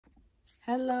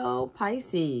Hello,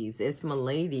 Pisces. It's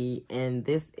Malady, and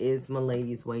this is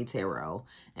Malady's Way Tarot.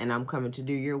 And I'm coming to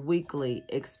do your weekly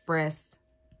express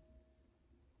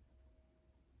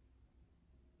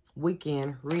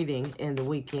weekend reading in the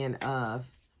weekend of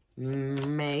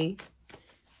May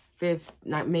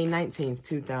 19th,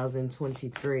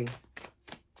 2023.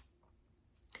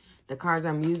 The cards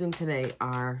I'm using today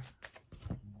are...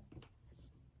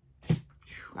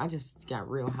 I just got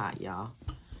real hot, y'all.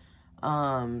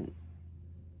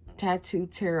 Tattoo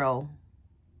Tarot,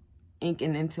 Ink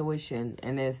and Intuition,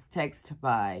 and it's text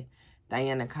by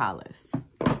Diana Collis.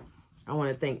 I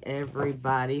want to thank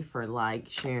everybody for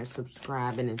sharing,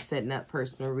 subscribing, and setting up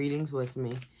personal readings with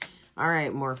me. All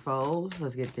right, Morphos,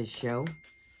 let's get this show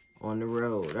on the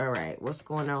road. All right, what's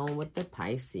going on with the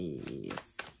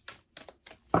Pisces?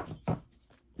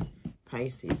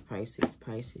 Pisces,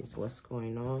 what's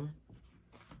going on?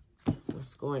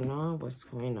 What's going on? What's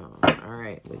going on? All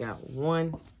right, we got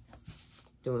one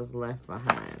that was left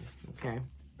behind, okay?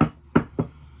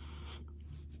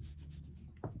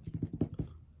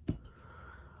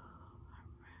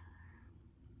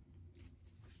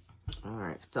 All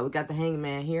right, so we got the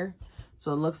Hangman here.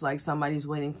 So it looks like somebody's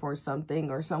waiting for something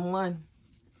or someone.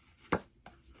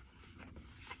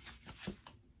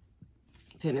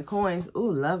 Ten of Coins.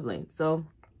 Ooh, lovely. So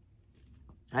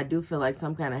I do feel like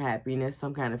some kind of happiness,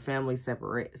 some kind of family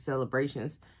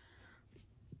celebrations.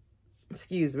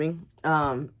 Excuse me.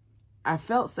 I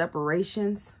felt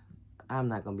separations. I'm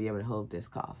not going to be able to hold this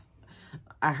cough.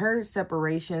 I heard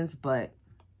separations, but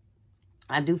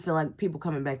I do feel like people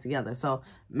coming back together. So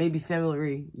maybe family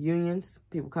reunions,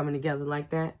 people coming together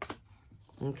like that.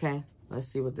 Okay, let's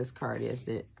see what this card is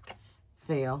that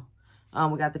fell.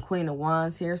 We got the Queen of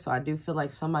Wands here. So I do feel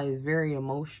like somebody's very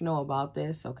emotional about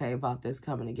this. Okay, about this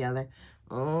coming together.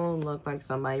 Oh, look like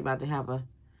somebody about to have a...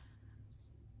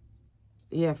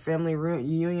 yeah, family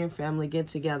reunion, family get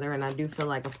together. And I do feel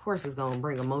like, of course, it's going to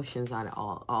bring emotions out of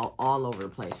all over the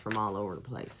place, from all over the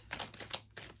place.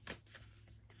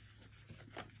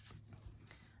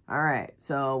 All right,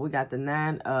 so we got the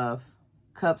Nine of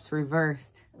Cups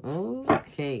reversed.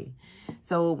 Okay,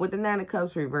 so with the Nine of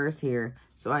Cups reversed here,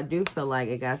 so I do feel like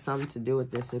it got something to do with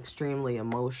this extremely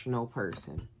emotional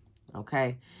person.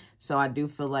 Okay, so I do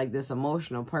feel like this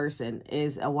emotional person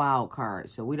is a wild card.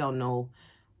 So we don't know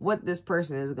what this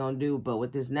person is going to do, but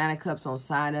with this Nine of Cups on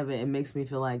side of it, it makes me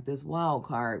feel like this wild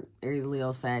card, Aries,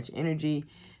 Leo, Sag energy,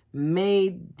 may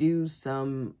do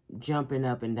some jumping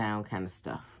up and down kind of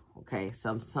stuff. Okay,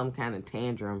 some kind of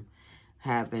tantrum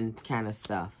happen kind of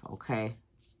stuff. Okay,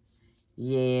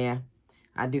 yeah,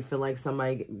 I do feel like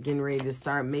somebody getting ready to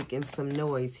start making some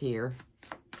noise here,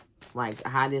 like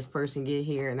how this person get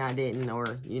here and I didn't,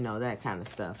 or you know, that kind of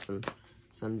stuff,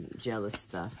 some jealous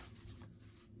stuff.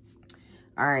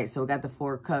 All right, so we got the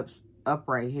Four of Cups up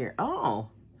right here. Oh,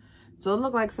 so it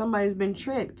looked like somebody's been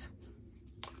tricked.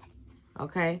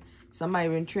 Okay, somebody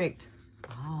been tricked.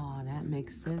 Oh, that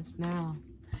makes sense now.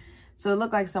 So it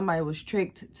looked like somebody was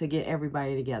tricked to get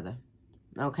everybody together.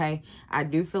 Okay, I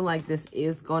do feel like this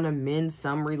is going to mend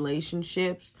some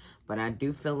relationships, but I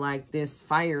do feel like this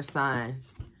fire sign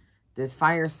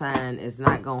is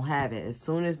not going to have it. As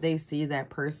soon as they see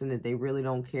that person that they really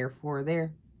don't care for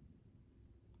there,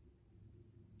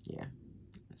 yeah,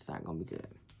 it's not going to be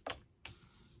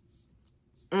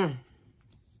good.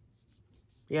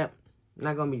 Yep,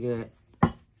 not going to be good.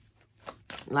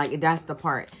 Like, that's the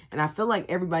part. And I feel like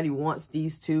everybody wants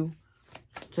these two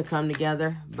to come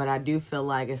together, but I do feel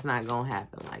like it's not going to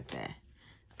happen like that.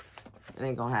 It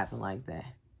ain't going to happen like that.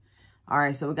 All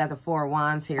right, so we got the Four of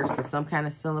Wands here. So some kind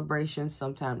of celebration,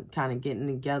 some kind of getting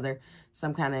together,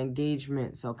 some kind of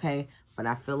engagements, okay? But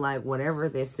I feel like whatever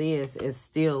this is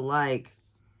still like,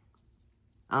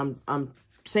 I'm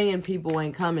saying people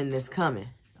ain't coming, this coming,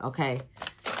 okay?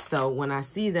 So when I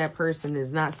see that person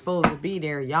is not supposed to be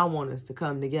there, y'all want us to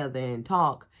come together and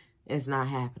talk, it's not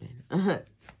happening.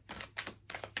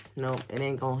 No, it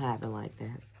ain't gonna happen like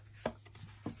that.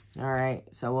 All right,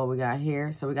 so what we got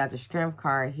here? So we got the Strength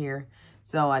card here.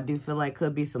 So I do feel like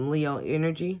could be some Leo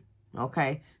energy,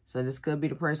 okay? So this could be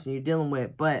the person you're dealing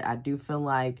with, but I do feel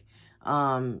like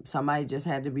somebody just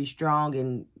had to be strong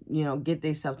and, you know, get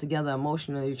themselves together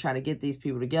emotionally to try to get these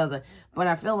people together. But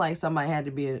I feel like somebody had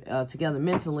to be together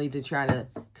mentally to try to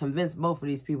convince both of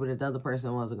these people that the other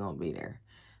person wasn't going to be there.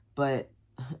 But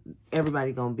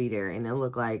everybody going to be there. And it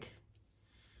looked like,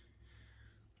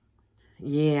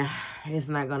 yeah, it's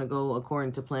not going to go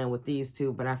according to plan with these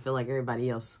two. But I feel like everybody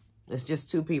else, it's just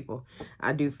two people.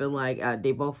 I do feel like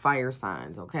they both fire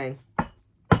signs, okay?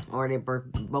 Or they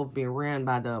both being ran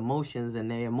by the emotions, and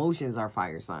their emotions are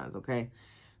fire signs, okay?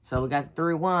 So we got the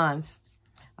Three of Wands.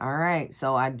 All right,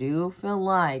 so I do feel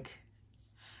like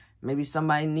maybe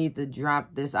somebody needs to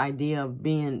drop this idea of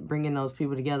bringing those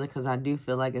people together, because I do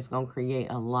feel like it's going to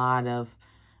create a lot of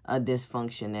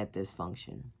dysfunction at this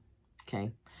function.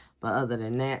 Okay, but other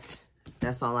than that,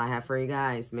 that's all I have for you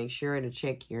guys. Make sure to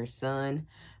check your sun,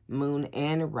 moon,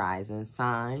 and rising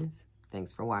signs.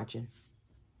 Thanks for watching.